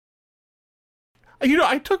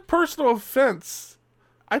I took personal offense.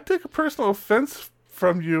 I took a personal offense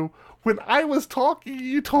from you when I was talking.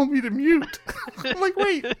 You told me to mute. I'm like,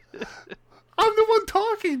 wait, I'm the one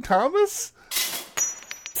talking, Thomas.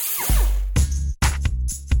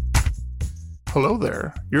 Hello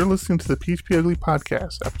there. You're listening to the PHP Ugly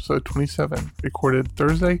Podcast, episode 27, recorded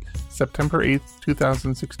Thursday, September 8th,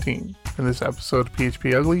 2016. In this episode of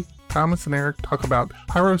PHP Ugly, Thomas and Eric talk about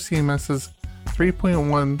PyroCMS's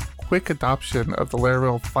 3.1 quick adoption of the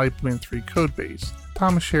Laravel 5.3 codebase.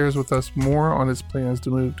 Thomas shares with us more on his plans to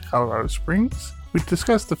move to Colorado Springs. We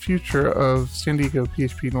discuss the future of San Diego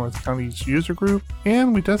PHP North County's user group,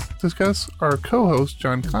 and we discuss our co-host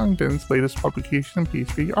John Congdon's latest publication,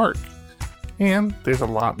 PHP Arc. And there's a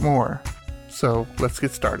lot more. So let's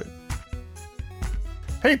get started.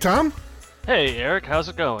 Hey, Tom. Hey, Eric. How's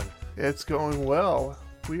it going? It's going well.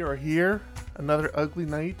 We are here. Another ugly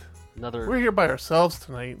night. We're here by ourselves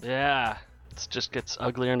tonight. Yeah. It just gets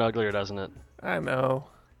uglier and uglier, doesn't it? I know.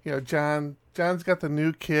 John's got the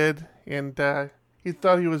new kid, and he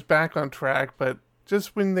thought he was back on track, but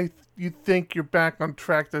just when you think you're back on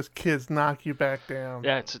track, those kids knock you back down.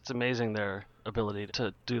 Yeah, it's amazing their ability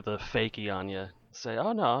to do the fakey on you. Say,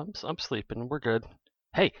 oh no, I'm sleeping, we're good.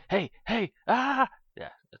 Hey, ah! Yeah,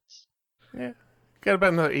 got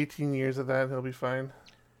about another 18 years of that, he'll be fine.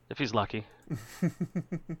 If he's lucky.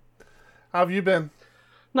 How have you been?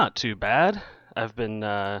 Not too bad. I've been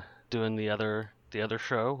doing the other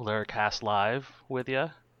show, Laracast Live, with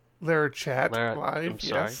you. Larachat Live. I'm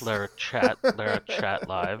sorry, yes. Larachat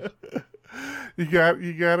Live. You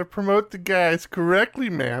got to promote the guys correctly,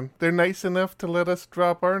 man. They're nice enough to let us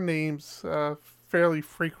drop our names fairly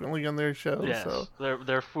frequently on their shows. Yes, so.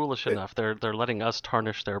 they're foolish enough. They're letting us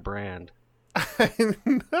tarnish their brand. I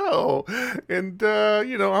know, and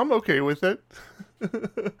I'm okay with it.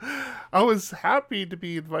 I was happy to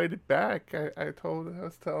be invited back. I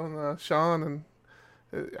was telling Sean, and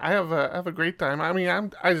I have a great time. I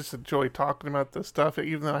mean, I just enjoy talking about this stuff,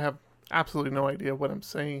 even though I have absolutely no idea what I'm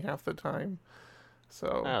saying half the time.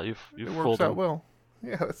 So you've it fooled works out him. well.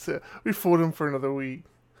 Yeah, that's it. We fooled him for another week.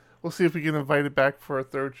 We'll see if we get invited back for a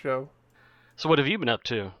third show. So what have you been up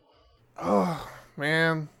to? Oh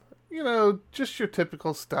man. Just your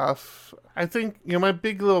typical stuff. I think, my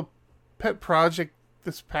big little pet project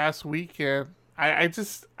this past weekend, I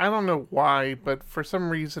don't know why, but for some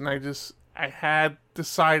reason I had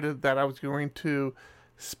decided that I was going to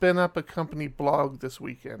spin up a company blog this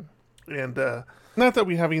weekend. And not that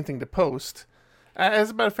we have anything to post.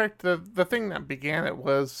 As a matter of fact, the thing that began it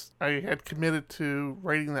was I had committed to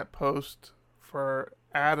writing that post for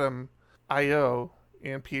Atom.io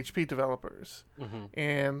and PHP developers. Mm-hmm.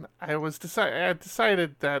 And I had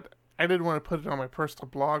decided that I didn't want to put it on my personal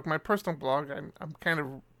blog. My personal blog I'm kind of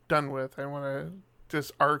done with. I want to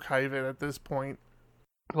just archive it at this point.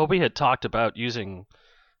 Well, we had talked about using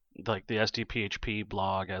like the SDPHP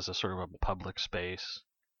blog as a sort of a public space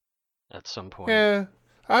at some point. Yeah.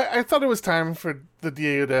 I thought it was time for the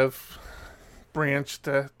DAO Dev branch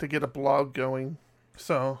to get a blog going.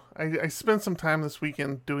 So I spent some time this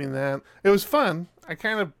weekend doing that. It was fun. I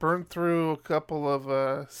kind of burnt through a couple of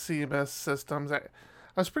CMS systems. I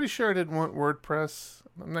was pretty sure I didn't want WordPress.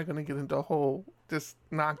 I'm not going to get into a whole just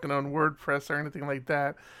knocking on WordPress or anything like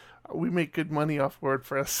that. We make good money off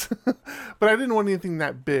WordPress. But I didn't want anything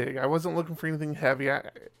that big. I wasn't looking for anything heavy.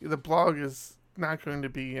 The blog is not going to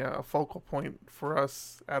be a focal point for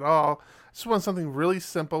us at all. I just want something really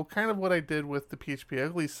simple, kind of what I did with the PHP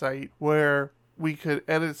Ugly site, where we could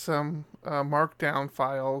edit some markdown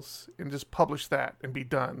files and just publish that and be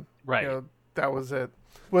done. Right. That was it.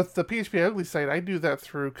 With the PHP Ugly site, I do that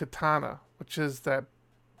through Katana, which is that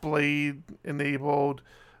Blade-enabled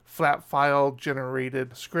flat file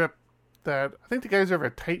generated script that I think the guys over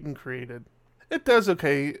at Titan created. It does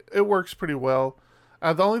okay. It works pretty well.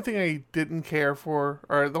 The only thing I didn't care for,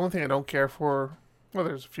 or the only thing I don't care for, well,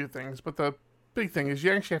 there's a few things, but the big thing is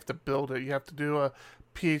you actually have to build it. You have to do a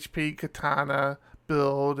PHP Katana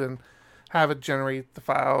build and have it generate the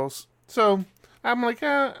files. So I'm like,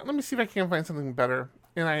 let me see if I can find something better.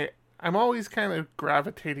 And I'm always kind of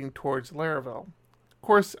gravitating towards Laravel. Of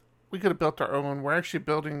course, we could have built our own. We're actually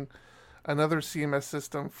building another CMS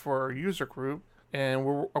system for our user group.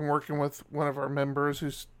 And I'm working with one of our members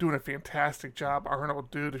who's doing a fantastic job.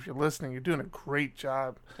 Arnold, dude, if you're listening, you're doing a great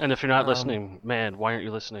job. And if you're not listening, man, why aren't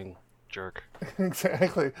you listening, jerk?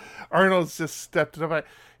 Exactly. Arnold's just stepped it up.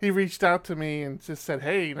 He reached out to me and just said,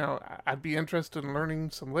 hey, I'd be interested in learning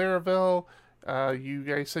some Laravel. You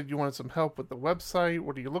guys said you wanted some help with the website.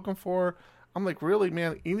 What are you looking for? I'm like, really,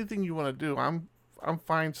 man, anything you want to do. I'm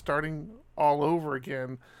fine starting all over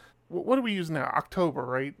again. What do we use now? October,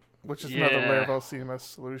 right? which is another Yeah. Laravel CMS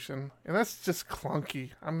solution, and that's just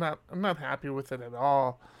clunky. I'm not happy with it at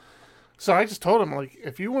all. So I just told him, like,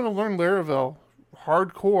 if you want to learn Laravel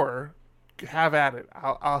hardcore, have at it.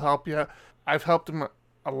 I'll help you. I've helped him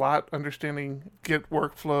a lot understanding Git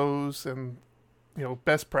workflows and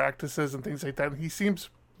best practices and things like that. And he seems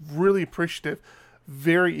really appreciative,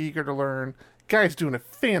 very eager to learn. Guy's doing a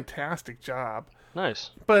fantastic job.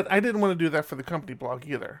 Nice. But I didn't want to do that for the company blog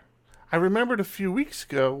either. I remembered a few weeks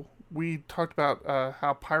ago we talked about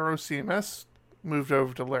how Pyro CMS moved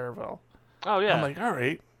over to Laravel. Oh, yeah. I'm like, all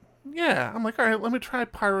right. Yeah. I'm like, all right, let me try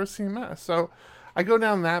Pyro CMS. So I go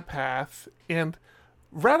down that path, and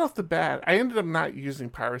right off the bat, I ended up not using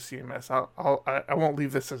Pyro CMS. I won't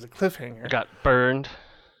leave this as a cliffhanger. Got burned.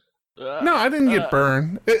 No, I didn't get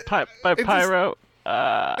burned. By it Pyro.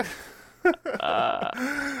 I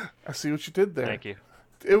see what you did there. Thank you.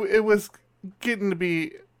 It was getting to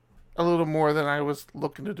be a little more than I was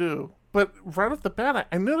looking to do. But right off the bat,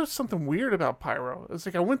 I noticed something weird about Pyro. It's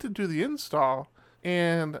like I went to do the install,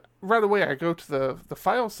 and right away I go to the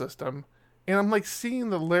file system, and I'm like seeing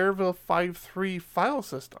the Laravel 5.3 file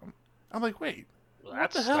system. I'm like, wait,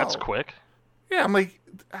 what the hell? That's quick. Yeah, I'm like,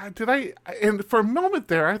 did I? And for a moment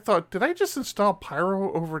there, I thought, did I just install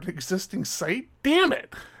Pyro over an existing site? Damn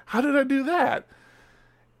it! How did I do that?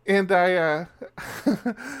 And I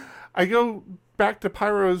I go back to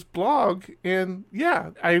Pyro's blog, and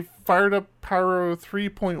yeah, I fired up Pyro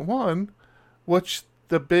 3.1, which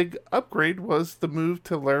the big upgrade was the move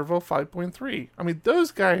to Laravel 5.3. I mean,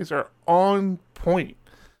 those guys are on point.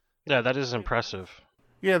 Yeah, that is impressive.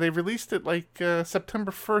 Yeah, they released it like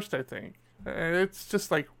September 1st, I think. It's just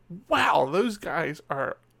like, wow, those guys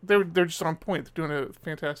they're just on point. They're doing a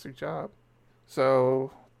fantastic job.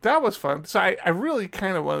 So that was fun. So I really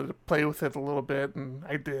kind of wanted to play with it a little bit, and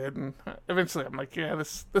I did. And eventually I'm like, yeah,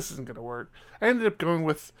 this isn't going to work. I ended up going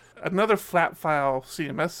with another flat file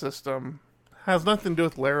CMS system. Has nothing to do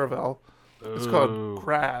with Laravel. It's called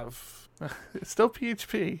Grav. It's still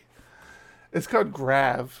PHP. It's called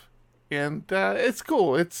Grav. And it's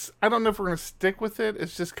cool. I don't know if we're going to stick with it.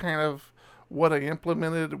 It's just kind of what I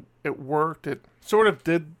implemented. It worked. It sort of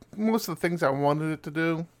did most of the things I wanted it to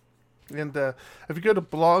do. And if you go to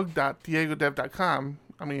blog.diegodev.com,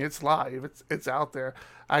 I mean, it's live. It's out there.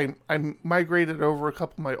 I migrated over a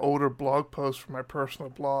couple of my older blog posts from my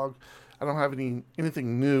personal blog. I don't have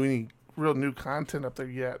anything new, any real new content up there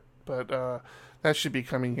yet, but that should be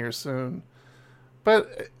coming here soon.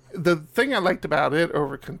 But the thing I liked about it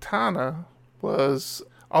over Katana was,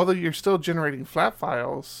 although you're still generating flat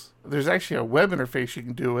files, there's actually a web interface you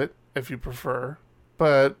can do it if you prefer,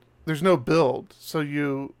 but there's no build. So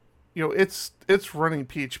it's running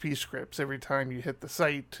PHP scripts every time you hit the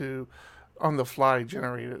site to on the fly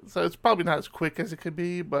generate it. So it's probably not as quick as it could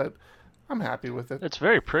be, but I'm happy with it. It's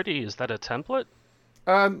very pretty. Is that a template?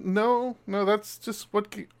 No, that's just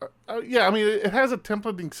what. Yeah, I mean, it has a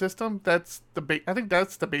templating system. That's I think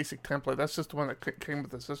that's the basic template. That's just the one that came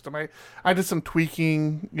with the system. I did some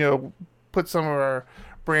tweaking, put some of our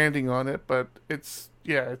branding on it, but that's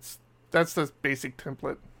the basic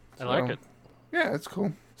template. I like it. Yeah, it's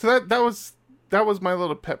cool. So that was my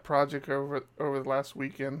little pet project over the last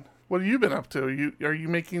weekend. What have you been up to? Are you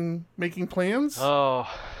making plans? Oh,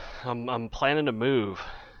 I'm planning to move.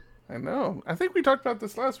 I know. I think we talked about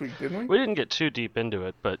this last week, didn't we? We didn't get too deep into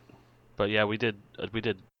it, but yeah, we did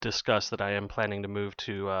discuss that I am planning to move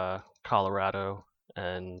to Colorado,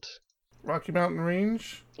 and Rocky Mountain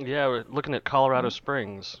Range. Yeah, we're looking at Colorado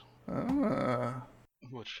Springs,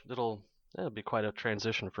 which it'll be quite a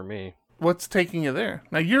transition for me. What's taking you there?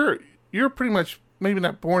 Now you're pretty much maybe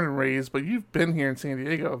not born and raised, but you've been here in San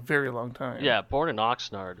Diego a very long time. Yeah, born in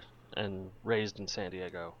Oxnard and raised in San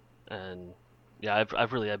Diego, and yeah, I've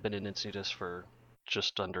been in Encinitas for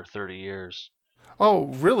just under 30 years. Oh,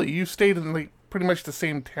 really? You stayed in like pretty much the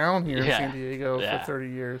same town here in San Diego for 30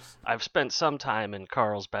 years. I've spent some time in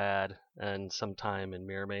Carlsbad and some time in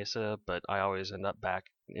Mira Mesa, but I always end up back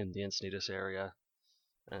in the Encinitas area.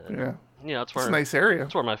 And, it's a nice area.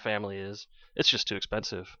 It's where my family is. It's just too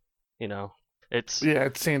expensive, It's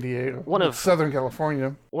San Diego. It's Southern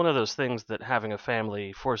California. One of those things that having a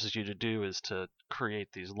family forces you to do is to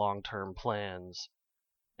create these long-term plans.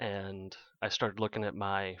 And I started looking at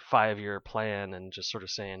my 5-year plan and just sort of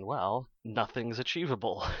saying, well, nothing's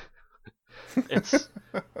achievable.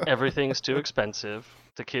 Everything's too expensive.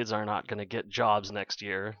 The kids are not going to get jobs next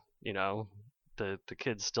year. The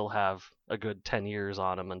kids still have a good 10 years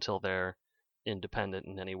on them until they're independent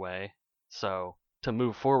in any way. So to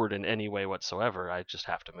move forward in any way whatsoever, I just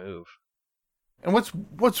have to move. And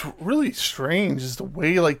what's really strange is the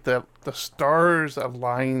way like the stars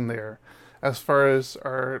align there. as far as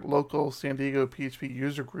our local San Diego PHP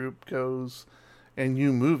user group goes and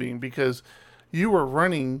you moving, because you were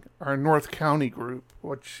running our North County group,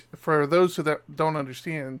 which, for those who don't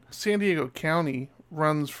understand, San Diego County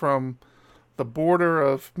runs from the border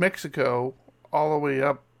of Mexico all the way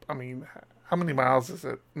up. I mean, how many miles is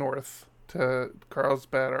it north to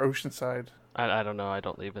Carlsbad or Oceanside? I don't know. I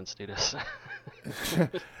don't live in Encinitas.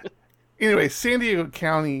 Anyway, San Diego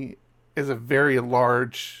County is a very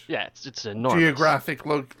large Yeah, it's enormous. geographic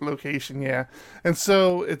location, yeah. And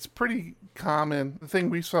so it's pretty common. The thing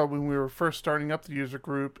we saw when we were first starting up the user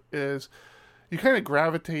group is you kind of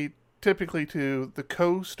gravitate typically to the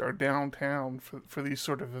coast or downtown for these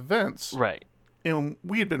sort of events. Right. And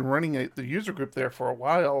we had been running the user group there for a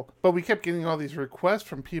while, but we kept getting all these requests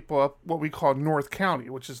from people up what we call North County,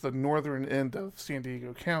 which is the northern end of San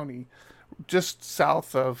Diego County, just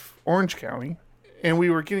south of Orange County. And we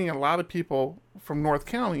were getting a lot of people from North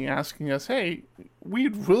County asking us, hey,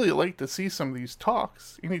 we'd really like to see some of these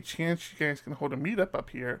talks. Any chance you guys can hold a meetup up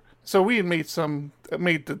here? So we had made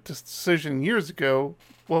the decision years ago,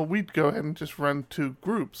 well, we'd go ahead and just run 2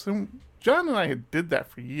 groups. And John and I had did that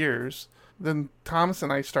for years. Then Thomas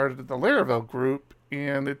and I started the Laravel group,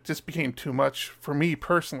 and it just became too much for me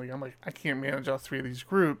personally. I'm like, I can't manage all 3 of these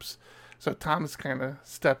groups. So Thomas kind of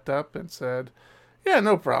stepped up and said, yeah,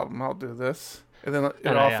 no problem, I'll do this. And then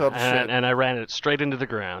it all fell to shit. And I ran it straight into the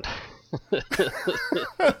ground.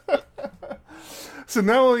 So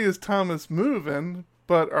not only is Thomas moving,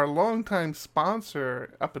 but our longtime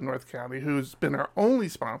sponsor up in North County, who's been our only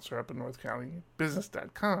sponsor up in North County,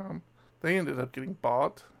 Business.com, they ended up getting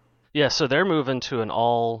bought. Yeah, so they're moving to an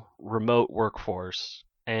all remote workforce,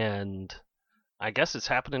 and I guess it's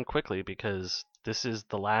happening quickly because this is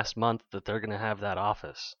the last month that they're going to have that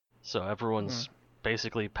office. So everyone's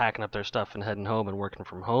basically packing up their stuff and heading home and working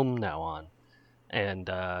from home now on. And,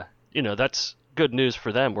 that's good news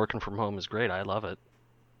for them. Working from home is great. I love it.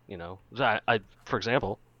 I for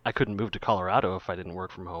example, I couldn't move to Colorado if I didn't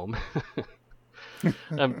work from home.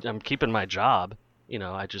 I'm keeping my job.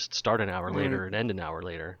 I just start an hour later and end an hour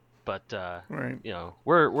later. But,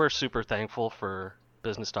 we're super thankful for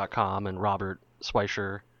Business.com and Robert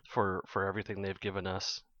Schweischer for everything they've given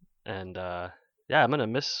us. And, I'm going to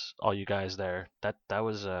miss all you guys there. That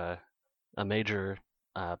was a major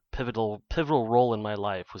pivotal role in my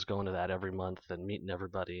life, was going to that every month and meeting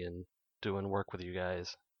everybody and doing work with you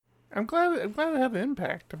guys. I'm glad it had an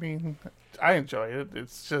impact. I mean, I enjoy it.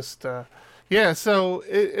 It's just, so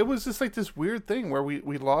it was just like this weird thing where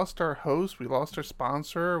we lost our host, we lost our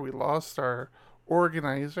sponsor, we lost our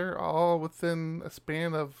organizer, all within a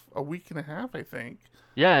span of a week and a half, I think.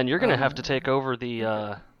 Yeah, and you're going to have to take over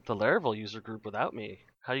the Laravel user group without me.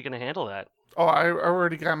 How are you going to handle that? Oh, I've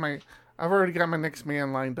already got my next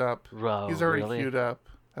man lined up. Whoa, he's already really? queued up.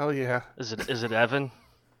 Hell yeah. Is it Evan?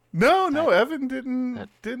 No, Evan didn't.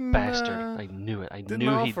 Bastard! I knew it. I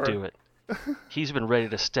knew he'd do it. He's been ready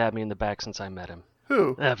to stab me in the back since I met him.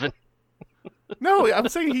 Who? Evan. No, I'm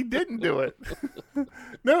saying he didn't do it.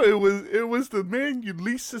 No, it was the man you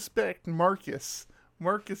least suspect, Marcus.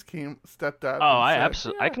 Marcus stepped up. Oh,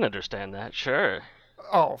 I can understand that. Sure.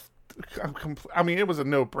 Oh, I mean, it was a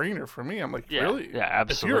no-brainer for me. I'm like, really? Yeah,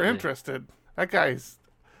 absolutely. If you're interested, that guy's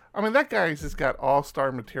just got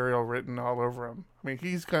all-star material written all over him. I mean,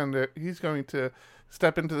 he's going to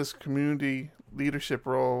step into this community leadership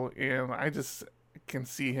role, and I just can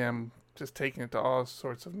see him just taking it to all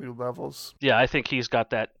sorts of new levels. Yeah, I think he's got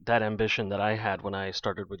that ambition that I had when I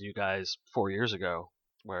started with you guys 4 years ago,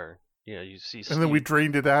 where you see Steve. And then we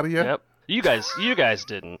drained it out of you. Yep. You guys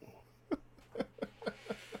didn't.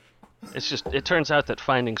 It's just, it turns out that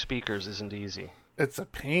finding speakers isn't easy. It's a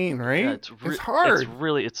pain, right? Yeah, it's hard.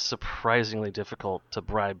 It's surprisingly difficult to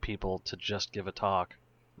bribe people to just give a talk.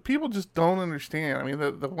 People just don't understand. I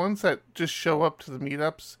mean, the ones that just show up to the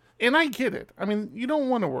meetups, and I get it. I mean, you don't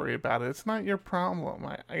want to worry about it. It's not your problem.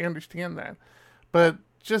 I understand that. But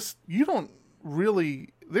just, you don't really,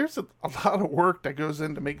 there's a lot of work that goes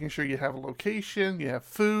into making sure you have a location, you have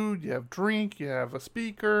food, you have drink, you have a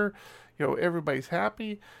speaker, everybody's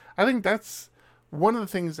happy. I think that's one of the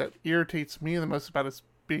things that irritates me the most about us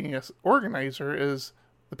being an organizer is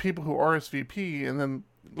the people who RSVP and then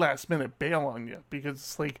last minute bail on you, because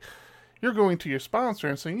it's like you're going to your sponsor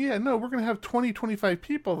and saying, yeah, no, we're going to have 20, 25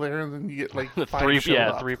 people there, and then you get like 5 show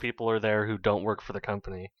up. 3 people are there who don't work for the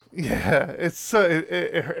company. Yeah, it's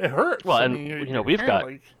it hurts. Well, and we've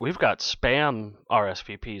got spam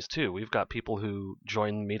RSVPs too. We've got people who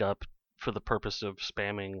join Meetup for the purpose of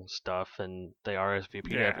spamming stuff, and they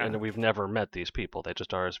RSVP, and we've never met these people. They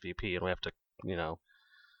just RSVP, and we have to,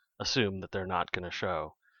 assume that they're not going to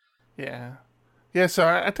show. Yeah. Yeah, so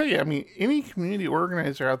I tell you, I mean, any community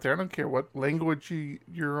organizer out there, I don't care what language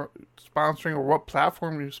you're sponsoring or what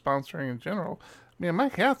platform you're sponsoring in general. I mean, my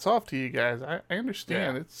hat's off to you guys. I Yeah,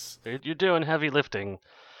 understand. It's you're doing heavy lifting.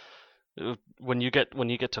 When you get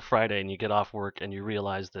to Friday and you get off work and you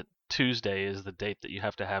realize that Tuesday is the date that you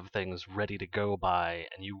have to have things ready to go by,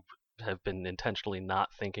 and you have been intentionally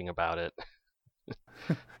not thinking about it.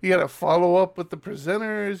 you got to follow up with the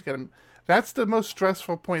presenters. Got to. That's the most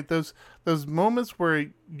stressful point. Those moments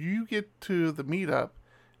where you get to the meetup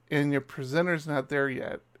and your presenter's not there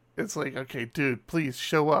yet. It's like, okay, dude, please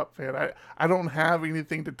show up, man. I don't have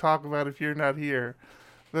anything to talk about if you're not here.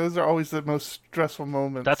 Those are always the most stressful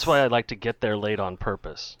moments. That's why I like to get there late on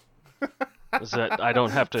purpose. Is that I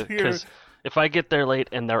don't have to, because if I get there late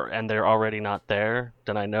and they're already not there,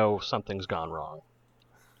 then I know something's gone wrong.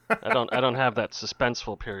 I don't have that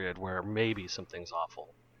suspenseful period where maybe something's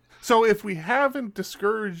awful. So if we haven't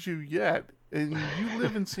discouraged you yet, and you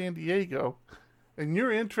live in San Diego, and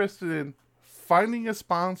you're interested in finding a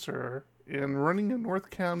sponsor and running a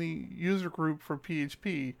North County user group for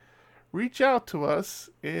PHP, reach out to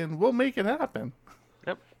us and we'll make it happen.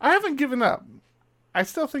 Yep. I haven't given up. I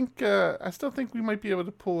still think we might be able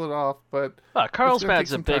to pull it off, but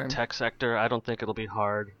Carlsbad's a big time. tech sector. I don't think it'll be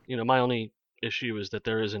hard. My only issue is that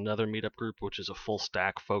there is another meetup group which is a full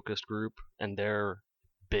stack focused group, and they're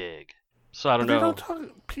big. So I don't know. They don't talk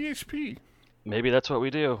PHP. Maybe that's what we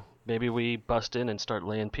do. Maybe we bust in and start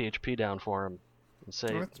laying PHP down for them and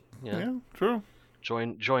say, yeah, true.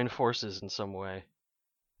 Join forces in some way.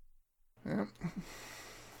 Yeah.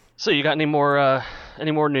 So you got any more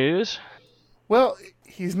news? Well,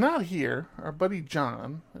 he's not here. Our buddy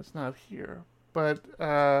John is not here. But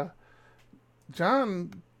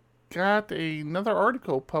John got another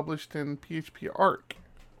article published in PHP Arc,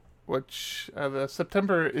 which the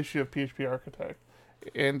September issue of PHP Architect.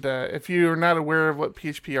 And if you're not aware of what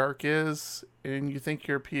PHP Arc is, and you think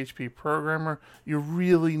you're a PHP programmer, you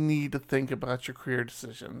really need to think about your career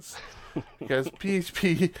decisions. Because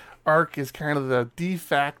PHP Arc is kind of the de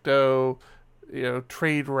facto,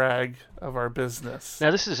 trade rag of our business. Now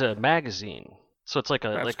this is a magazine, so it's like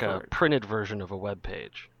That's a correct. printed version of a web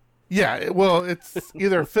page. Yeah, well, it's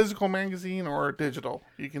either a physical magazine or digital.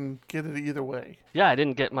 You can get it either way. Yeah, I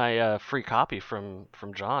didn't get my free copy from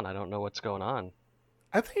John. I don't know what's going on.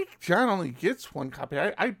 I think John only gets one copy.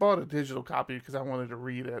 I bought a digital copy because I wanted to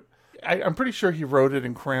read it. I'm pretty sure he wrote it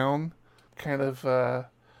in Crown. Kind of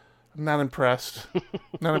not impressed.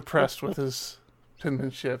 Not impressed with his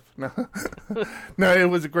penmanship. No, no, it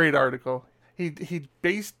was a great article. He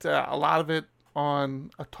based a lot of it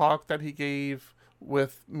on a talk that he gave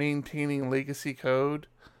with maintaining legacy code.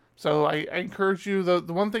 So I encourage you.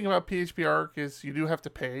 The one thing about PHP Arc is you do have to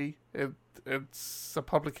pay. It's a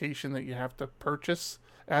publication that you have to purchase.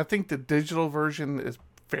 And I think the digital version is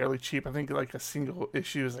fairly cheap. I think like a single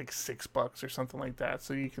issue is like $6 or something like that.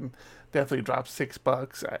 So you can definitely drop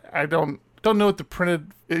 $6. I don't know what the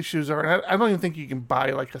printed issues are. And I don't even think you can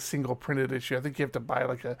buy like a single printed issue. I think you have to buy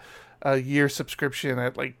like a year subscription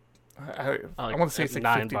at like I want to say it's like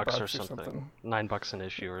 $50 or something. $9 an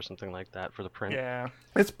issue or something like that for the print. Yeah,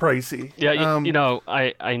 it's pricey. Yeah,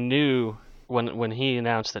 I knew when he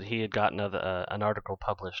announced that he had gotten an article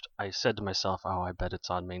published, I said to myself, "Oh, I bet it's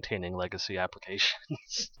on maintaining legacy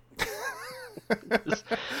applications."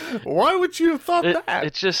 Why would you have thought that?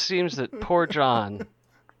 It just seems that poor John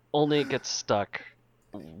only gets stuck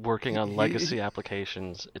working on legacy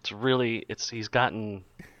applications. He's gotten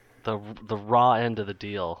the raw end of the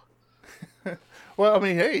deal. Well, I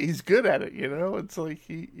mean, hey, he's good at it, It's like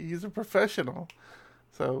he's a professional.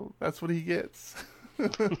 So that's what he gets.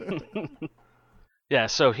 Yeah,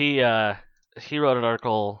 so he wrote an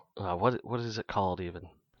article, what is it called even?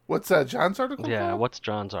 What's John's article called? What's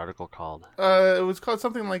John's article called? It was called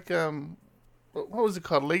something like what was it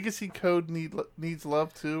called? Legacy Code Needs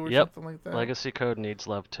Love Too, or something like that. Legacy Code Needs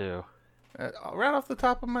Love Too. Right off the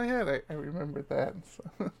top of my head, I remembered that.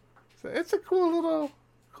 So it's a cool little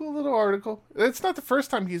article. It's not the first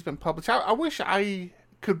time he's been published. I wish I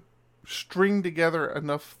could string together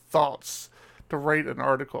enough thoughts to write an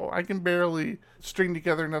article. I can barely string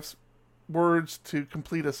together enough words to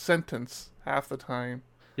complete a sentence half the time.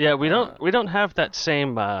 Yeah, we don't have that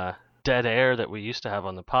same dead air that we used to have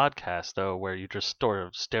on the podcast, though, where you're just sort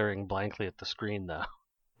of staring blankly at the screen, though.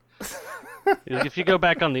 If you go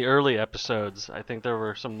back on the early episodes, I think there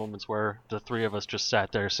were some moments where the three of us just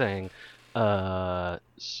sat there saying, so...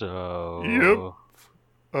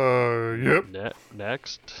 Yep.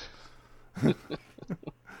 Next.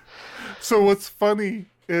 So what's funny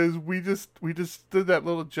is we just did that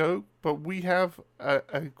little joke, but we have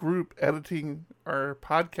a group editing our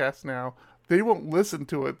podcast now they won't listen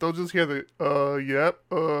to it. They'll just hear the yep,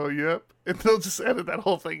 and they'll just edit that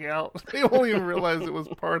whole thing out. They won't even realize it was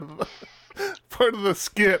part of the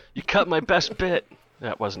skit. You cut my best bit.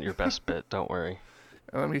 That wasn't your best bit. Don't worry.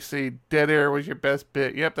 Let me see. Dead air was your best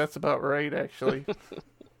bit. Yep, that's about right, actually.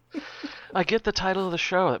 I get the title of the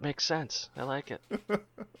show. It makes sense. I like it.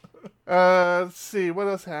 Let's see. What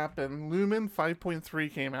else happened? Lumen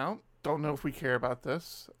 5.3 came out. Don't know if we care about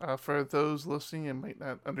this. For those listening and might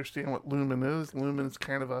not understand what Lumen is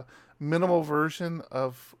kind of a minimal version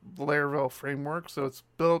of the Laravel framework. So it's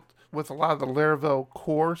built with a lot of the Laravel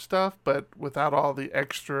core stuff, but without all the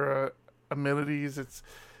extra amenities. It's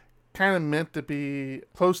kind of meant to be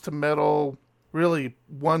close to Metal, really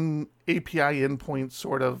one API endpoint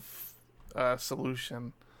sort of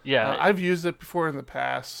solution. Yeah, I've used it before in the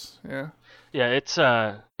past. Yeah. Yeah,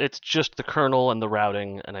 it's just the kernel and the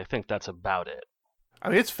routing, and I think that's about it. I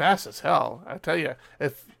mean, it's fast as hell. I tell you,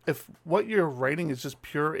 if what you're writing is just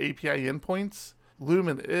pure API endpoints,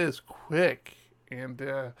 Lumen is quick and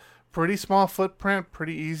pretty small footprint,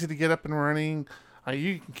 pretty easy to get up and running.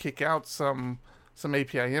 You can kick out some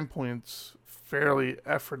API endpoints fairly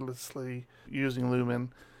effortlessly using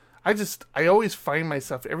Lumen. I always find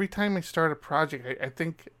myself, every time I start a project, I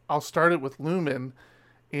think I'll start it with Lumen,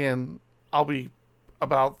 and I'll be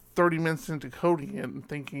about 30 minutes into coding it and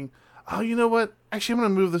thinking, oh, you know what? Actually, I'm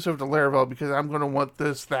going to move this over to Laravel because I'm going to want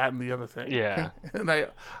this, that, and the other thing. Yeah. And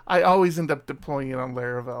I always end up deploying it on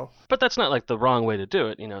Laravel. But that's not like the wrong way to do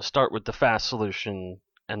it. Start with the fast solution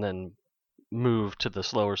and then move to the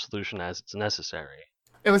slower solution as it's necessary.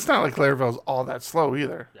 And it's not like Laravel's all that slow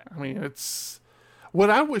either. Yeah. I mean, it's what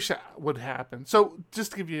I wish would happen. So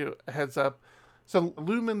just to give you a heads up, so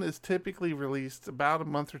Lumen is typically released about a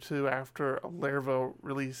month or two after a Laravel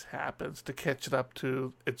release happens to catch it up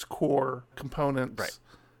to its core components. Right.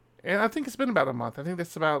 And I think it's been about a month. I think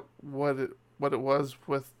that's about what it was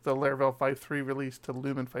with the Laravel 5.3 release to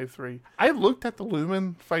Lumen 5.3. I looked at the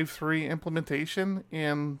Lumen 5.3 implementation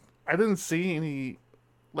and I didn't see any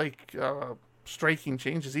striking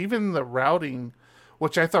changes. Even the routing,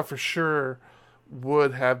 which I thought for sure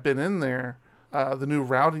would have been in there, the new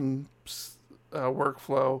routing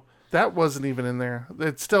workflow, that wasn't even in there.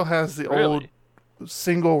 It still has the old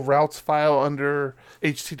single routes file under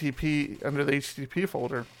HTTP, under the HTTP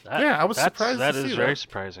folder. I was surprised to see that. That is very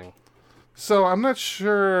surprising. So I'm not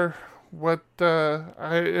sure what,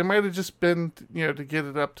 it might have just been, to get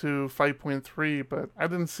it up to 5.3, but I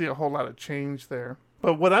didn't see a whole lot of change there.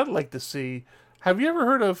 But what I'd like to see, have you ever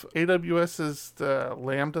heard of AWS's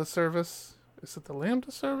Lambda service? Is it the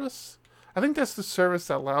Lambda service? I think that's the service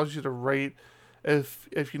that allows you to write, if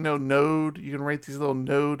you know Node, you can write these little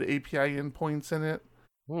Node API endpoints in it.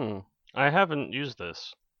 I haven't used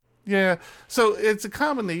this. Yeah, so it's a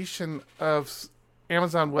combination of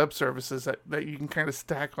Amazon Web Services that you can kind of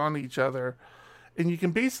stack on each other. And you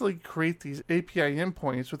can basically create these API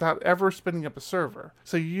endpoints without ever spinning up a server.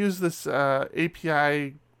 So you use this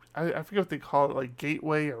API, I forget what they call it, like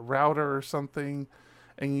gateway or router or something.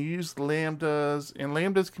 And you use lambdas, and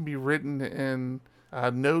lambdas can be written in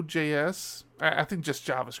Node.js. I think just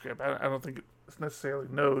JavaScript. I don't think it's necessarily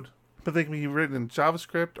Node, but they can be written in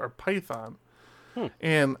JavaScript or Python.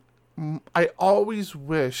 And I always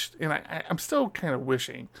wished, and I'm still kind of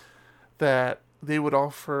wishing, that they would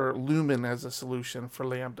offer Lumen as a solution for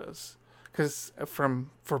lambdas,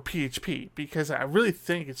 for PHP, because I really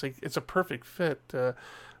think it's a perfect fit to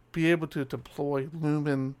be able to deploy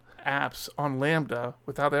Lumen apps on Lambda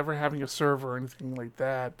without ever having a server or anything like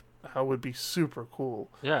that. Would be super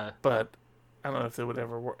cool. Yeah. But I don't know if it would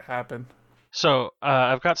ever happen. So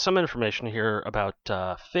I've got some information here about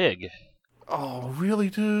Fig. Oh,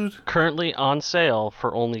 really, dude? Currently on sale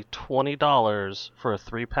for only $20 for a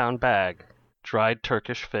 3-pound bag. Dried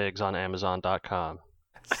Turkish figs on Amazon.com.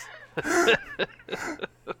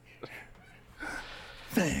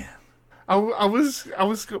 Man. I was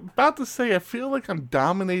about to say, I feel like I'm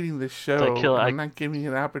dominating the show. I'm not giving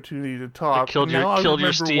you an opportunity to talk. I killed your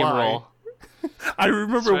steamroll. I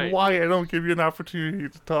remember why I don't give you an opportunity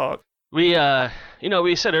to talk. We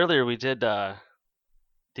we said earlier we did the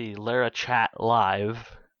Lara Chat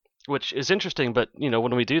live, which is interesting. But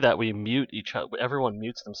when we do that, we mute each other. Everyone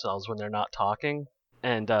mutes themselves when they're not talking,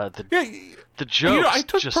 and the jokes I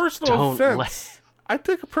took just personal don't offense. I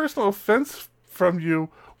took a personal offense from you.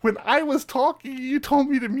 When I was talking, you told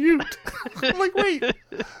me to mute. I'm like, wait,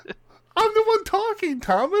 I'm the one talking,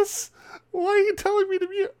 Thomas. Why are you telling me to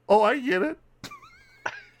mute? Oh, I get it.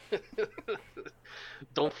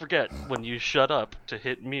 Don't forget when you shut up to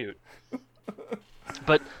hit mute.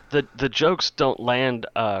 But the jokes don't land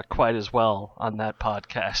quite as well on that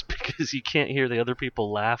podcast because you can't hear the other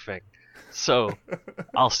people laughing. So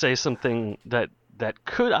I'll say something that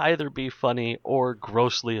could either be funny or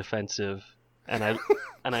grossly offensive, and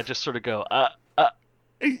I just sort of go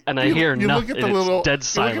and I hear you look nothing. at the It's little, dead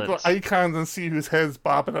you look at silence. the icons and see whose head's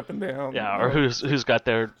bobbing up and down. Yeah, or who's got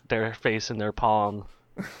their face in their palm.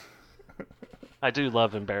 I do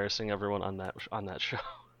love embarrassing everyone on that show.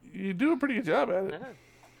 You do a pretty good job at it. Yeah.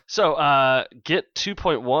 So, Git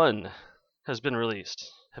 2.1 has been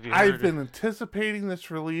released. Have you heard? I've been anticipating this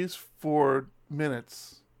release for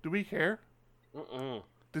minutes. Do we care? Mm-mm.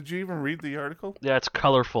 Did you even read the article? Yeah, it's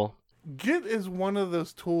colorful. Git is one of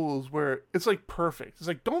those tools where it's like perfect. It's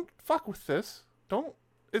like, don't fuck with this. Don't.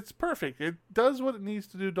 It's perfect. It does what it needs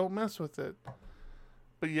to do. Don't mess with it.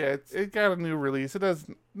 But yeah, it got a new release. It has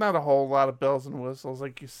not a whole lot of bells and whistles,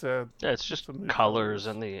 like you said. Yeah, it's just Some new colors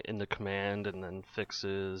colors. in the command, and then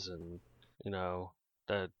fixes, and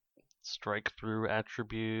the strike through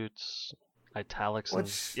attributes, italics, and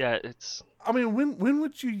Which, yeah, it's I mean, when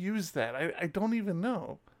would you use that? I don't even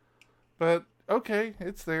know. But okay,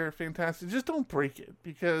 it's there, fantastic. Just don't break it,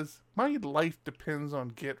 because my life depends on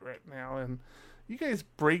Git right now, and you guys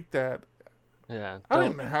break that. yeah. I don't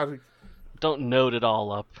even know how to. Don't node it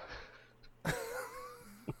all up.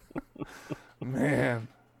 Man,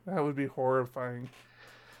 that would be horrifying.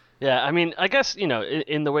 Yeah, I mean, I guess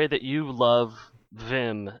in the way that you love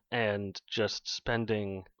Vim and just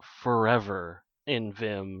spending forever in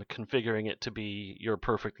Vim configuring it to be your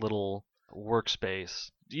perfect little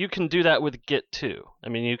workspace. You can do that with Git too. I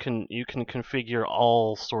mean, you can configure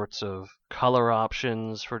all sorts of color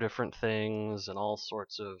options for different things and all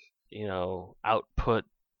sorts of, output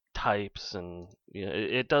types, and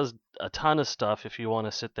it does a ton of stuff if you want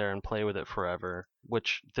to sit there and play with it forever,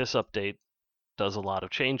 which this update does a lot of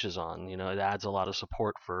changes on. It adds a lot of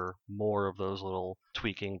support for more of those little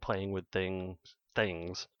tweaking, playing with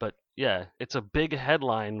things. But yeah, it's a big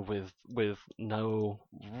headline with no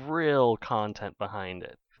real content behind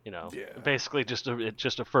it. Yeah. Basically it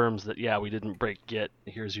just affirms that yeah, we didn't break Git.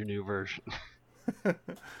 Here's your new version.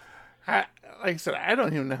 Like I said, I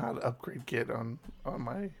don't even know how to upgrade Git on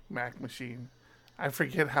my Mac machine. I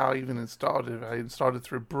forget how I even installed it. If I installed it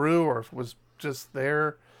through Brew or if it was just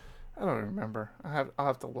there. I don't remember. I'll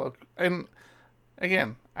have to look. And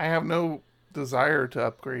again, I have no desire to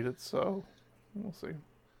upgrade it, so we'll see.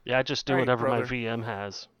 Yeah, I just do All right, whatever my brother. VM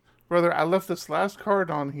has. Brother, I left this last card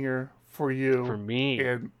on here for For you, me.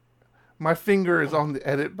 and my finger is on the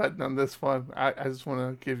edit button on this one. I just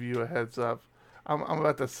want to give you a heads up. I'm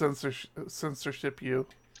about to censorship you.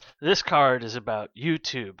 This card is about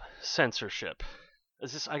YouTube censorship.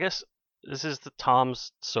 I guess this is the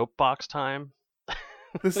Tom's soapbox time.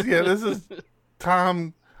 This is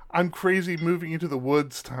Tom. I'm crazy moving into the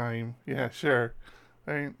woods time. Yeah, sure.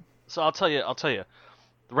 Right. So I'll tell you.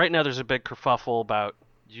 Right now there's a big kerfuffle about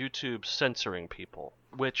YouTube censoring people,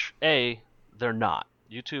 which they're not.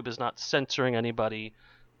 YouTube is not censoring anybody.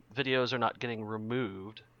 Videos are not getting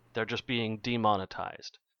removed. They're just being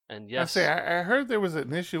demonetized. And yes, I heard there was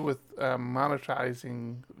an issue with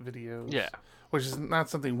monetizing videos. yeah. Which is not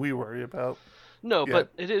something we worry about. No, Yeah.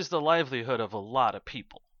 but it is the livelihood of a lot of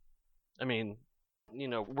people. I mean,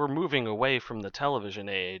 we're moving away from the television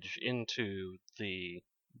age into the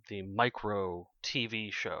micro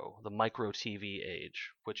TV show, the micro TV age,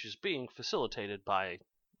 which is being facilitated by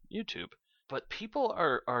YouTube. But people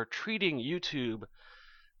are treating YouTube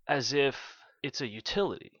as if it's a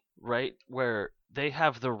utility, right? Where they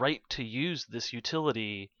have the right to use this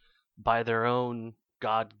utility by their own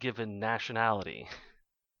God-given nationality.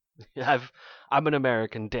 I'm an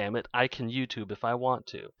American, damn it. I can YouTube if I want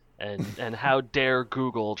to. And how dare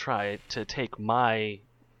Google try to take my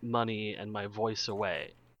money and my voice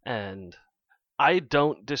away? And I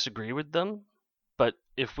don't disagree with them, but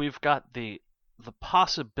if we've got the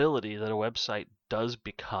possibility that a website does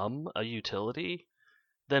become a utility,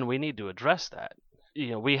 then we need to address that.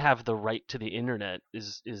 We have the right to the internet.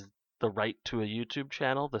 Is the right to a YouTube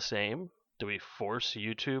channel the same? Do we force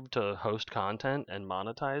YouTube to host content and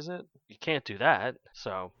monetize it? You can't do that.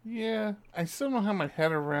 So Yeah, I still don't have my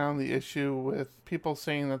head around the issue with people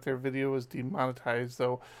saying that their video was demonetized,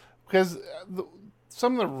 though, because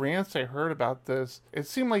some of the rants I heard about this, it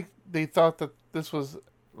seemed like they thought that this was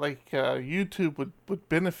like YouTube would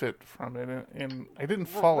benefit from it, and I didn't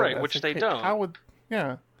follow right, that. which It's they like, hey, don't. how would?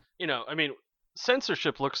 Yeah. I mean,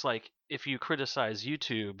 censorship looks like if you criticize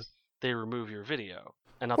YouTube, they remove your video.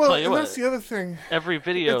 And I'll Well, tell you and that's what, the other thing. every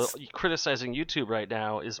video It's criticizing YouTube right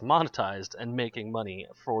now is monetized and making money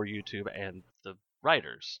for YouTube and the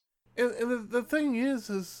writers. and the thing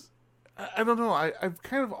is I don't know. I've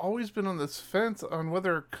kind of always been on this fence on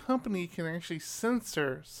whether a company can actually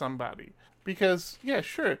censor somebody because yeah,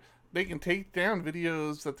 sure, they can take down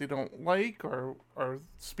videos that they don't like, or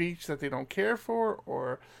speech that they don't care for,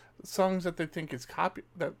 or songs that they think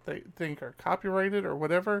are copyrighted or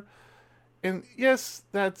whatever. And yes,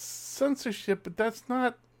 that's censorship, but that's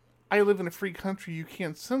not, I live in a free country, you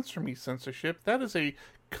can't censor me censorship. That is a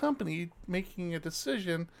company making a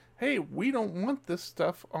decision, hey, we don't want this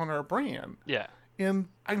stuff on our brand. Yeah. And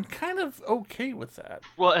I'm kind of okay with that.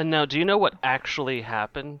 Well, and now, do you know what actually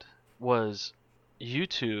happened? Was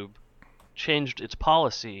YouTube changed its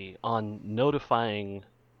policy on notifying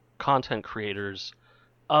content creators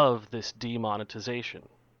of this demonetization.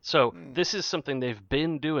 So this is something they've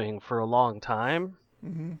been doing for a long time,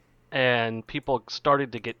 and people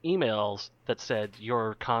started to get emails that said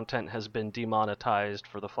your content has been demonetized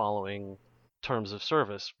for the following terms of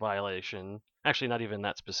service violation. Actually, not even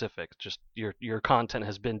that specific. Just your content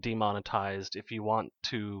has been demonetized. If you want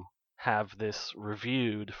to have this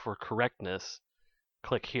reviewed for correctness,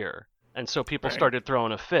 click here. And so people Right. started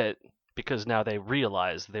throwing a fit because now they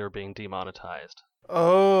realized they were being demonetized.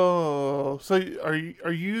 Oh, so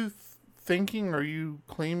are you thinking, are you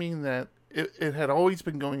claiming that it had always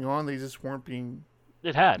been going on, they just weren't being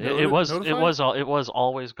It had. It notified? was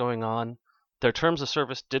always going on. Their terms of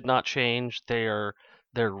service did not change. Their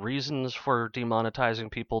reasons for demonetizing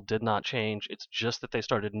people did not change. It's just that they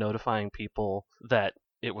started notifying people that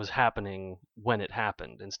it was happening when it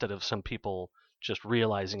happened, instead of some people just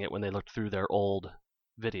realizing it when they looked through their old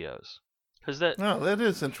videos. Because No, that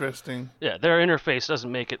is interesting. yeah, their interface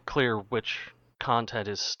doesn't make it clear which content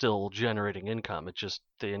is still generating income. It just,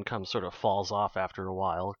 the income sort of falls off after a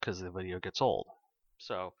while because the video gets old.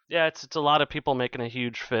 So yeah, it's a lot of people making a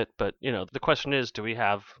huge fit, but the question is, do we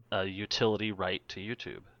have a utility right to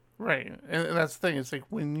YouTube? Right. And that's the thing. It's like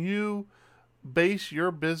when you base your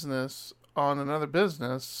business on another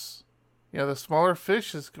business, the smaller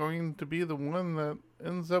fish is going to be the one that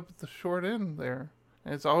ends up at the short end there.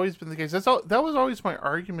 And it's always been the case. That was always my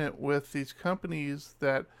argument with these companies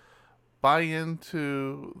that buy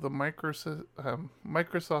into the Microsoft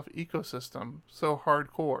ecosystem so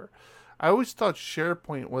hardcore. I always thought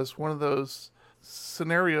SharePoint was one of those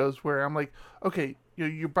scenarios where I'm like, okay,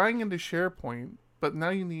 you're buying into SharePoint, but now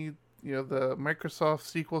you need the Microsoft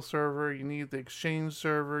SQL Server, you need the Exchange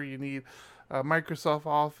server, you need Microsoft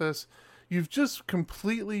Office. You've just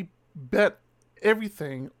completely bet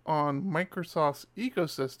everything on Microsoft's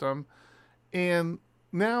ecosystem, and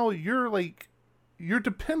now you're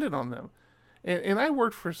dependent on them. And I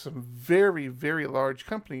worked for some very, very large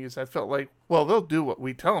companies that felt like, well, they'll do what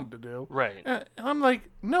we tell them to do. Right. And I'm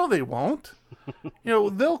like, no, they won't.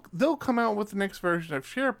 They'll come out with the next version of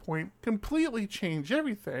SharePoint, completely change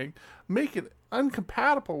everything, make it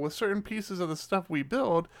uncompatible with certain pieces of the stuff we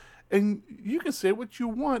build, and you can say what you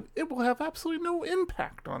want; it will have absolutely no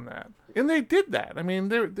impact on that. And they did that. I mean,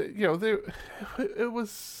 it was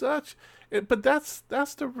such. But that's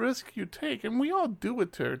the risk you take, and we all do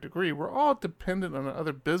it to a degree. We're all dependent on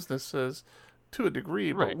other businesses to a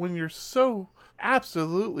degree, but Right. when you're so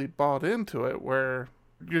absolutely bought into it, where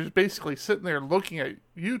you're basically sitting there looking at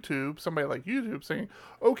YouTube, somebody like YouTube saying,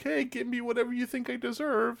 "Okay, give me whatever you think I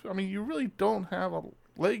deserve." I mean, you really don't have a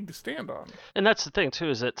leg to stand on. And that's the thing too,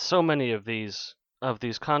 is that so many of these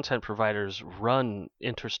content providers run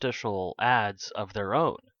interstitial ads of their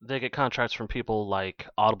own. They get contracts from people like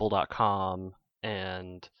audible.com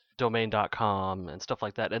and domain.com and stuff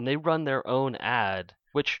like that, and they run their own ad,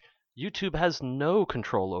 which YouTube has no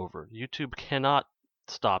control over. YouTube cannot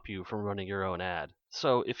stop you from running your own ad.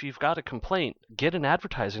 So if you've got a complaint, get an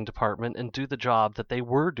advertising department and do the job that they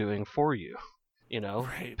were doing for you.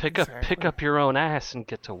 Right, pick exactly. up your own ass and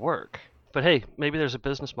get to work. But hey, maybe there's a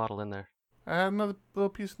business model in there. I have another little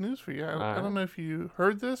piece of news for you. I don't know if you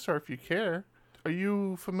heard this or if you care. Are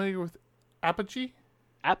you familiar with Apogee?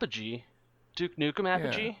 Apogee? Duke Nukem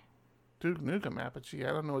Apogee? Yeah. Duke Nukem Apogee.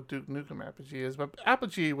 I don't know what Duke Nukem Apogee is, but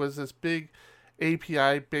Apogee was this big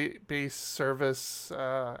API-based service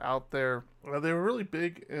out there. They were really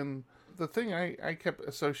big, and the thing I kept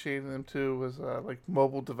associating them to was like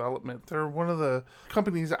mobile development. They're one of the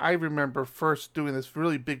companies I remember first doing this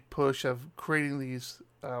really big push of creating these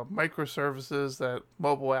microservices that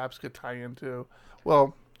mobile apps could tie into.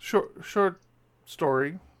 Well, short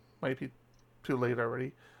story, might be too late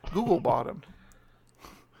already. Google bought them.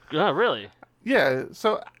 Oh, really? Yeah,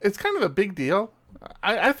 so it's kind of a big deal.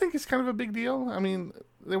 I think it's kind of a big deal. I mean,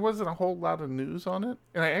 there wasn't a whole lot of news on it.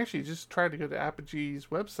 And I actually just tried to go to Apogee's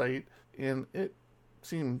website, and it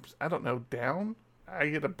seems, I don't know, down. I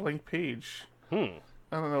get a blank page. Hmm.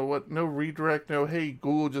 I don't know what, no redirect, no, hey,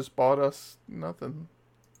 Google just bought us, nothing.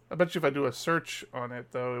 I bet you if I do a search on it,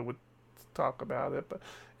 though, it would talk about it. But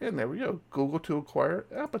And there we go. Google to acquire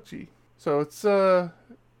Apogee. So it's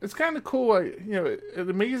kind of cool. It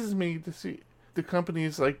amazes me to see the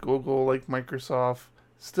companies like Google, like Microsoft,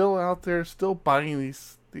 still out there, still buying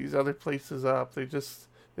these other places up. They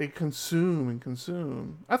consume and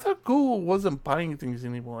consume. I thought Google wasn't buying things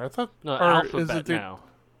anymore. I thought Alphabet now.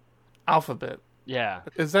 Alphabet. Yeah.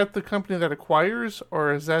 Is that the company that acquires,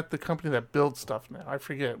 or is that the company that builds stuff now? I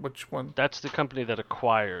forget which one. That's the company that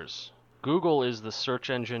acquires. Google is the search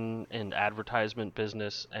engine and advertisement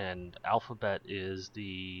business, and Alphabet is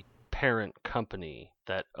the parent company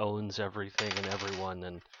that owns everything and everyone,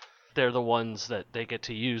 and they're the ones that they get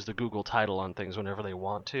to use the Google title on things whenever they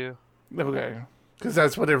want to. Okay. Because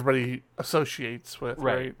that's what everybody associates with,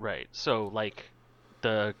 right? Right. So, like,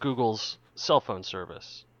 the Google's cell phone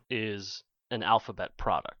service is an Alphabet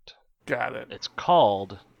product. Got it. It's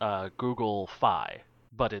called Google Fi,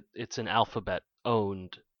 but it's an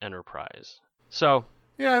Alphabet-owned enterprise. So,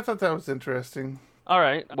 yeah, I thought that was interesting. All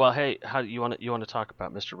right. Well, hey, how you want to talk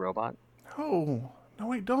about Mr. Robot? No,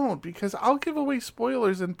 I don't, because I'll give away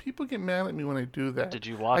spoilers, and people get mad at me when I do that. Did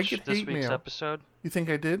you watch this week's episode? You think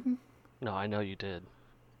I did? No, I know you did.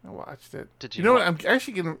 I watched it. Did you? You know what? I'm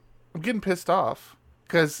getting pissed off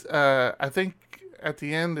because I think at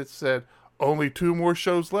the end it said only 2 more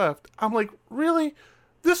shows left. I'm like, really?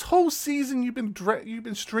 This whole season you've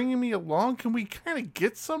been stringing me along. Can we kind of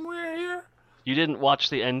get somewhere here? You didn't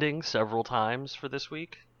watch the ending several times for this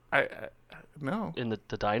week? No. In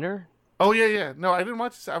the diner? Oh, yeah. No, I didn't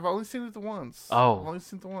watch this. I've only seen it the once. Oh. I've only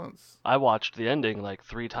seen it the once. I watched the ending like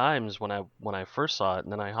 3 times when I first saw it,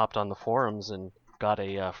 and then I hopped on the forums and got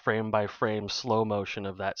a frame-by-frame slow motion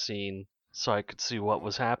of that scene so I could see what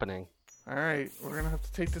was happening. All right. We're going to have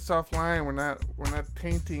to take this offline. We're not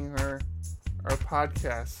tainting our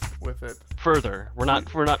podcast with it. Further. We're not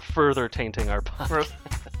further tainting our podcast.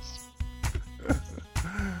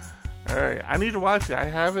 All right. I need to watch it. I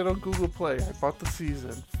have it on Google Play. I bought the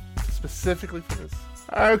season specifically for this.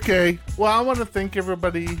 Okay. Well, I want to thank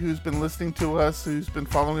everybody who's been listening to us, who's been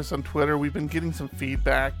following us on Twitter. We've been getting some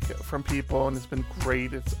feedback from people, and it's been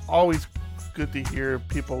great. It's always good to hear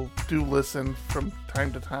people do listen from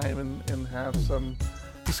time to time and have some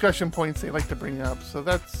discussion points they like to bring up. So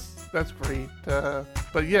that's great.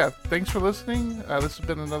 But yeah, thanks for listening. This has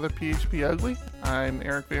been another PHP Ugly. I'm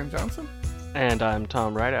Eric Van Johnson. And I'm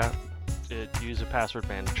Tom Rideout. Use a password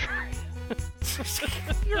manager.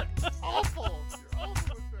 You're awful.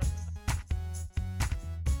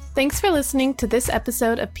 Thanks for listening to this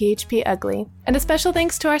episode of PHP Ugly, and a special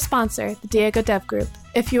thanks to our sponsor, the Diego Dev Group.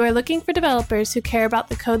 If you are looking for developers who care about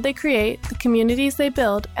the code they create, the communities they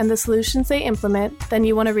build, and the solutions they implement, then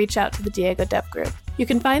you want to reach out to the Diego Dev Group. You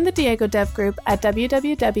can find the Diego Dev Group at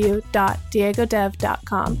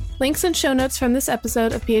www.diegodev.com. Links and show notes from this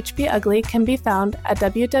episode of PHP Ugly can be found at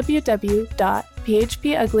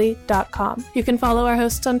www.phpugly.com. You can follow our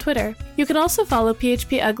hosts on Twitter. You can also follow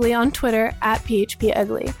PHP Ugly on Twitter at PHP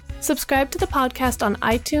Ugly. Subscribe to the podcast on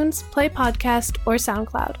iTunes, Play Podcast, or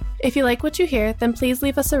SoundCloud. If you like what you hear, then please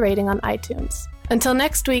leave us a rating on iTunes. Until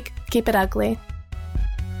next week, keep it ugly.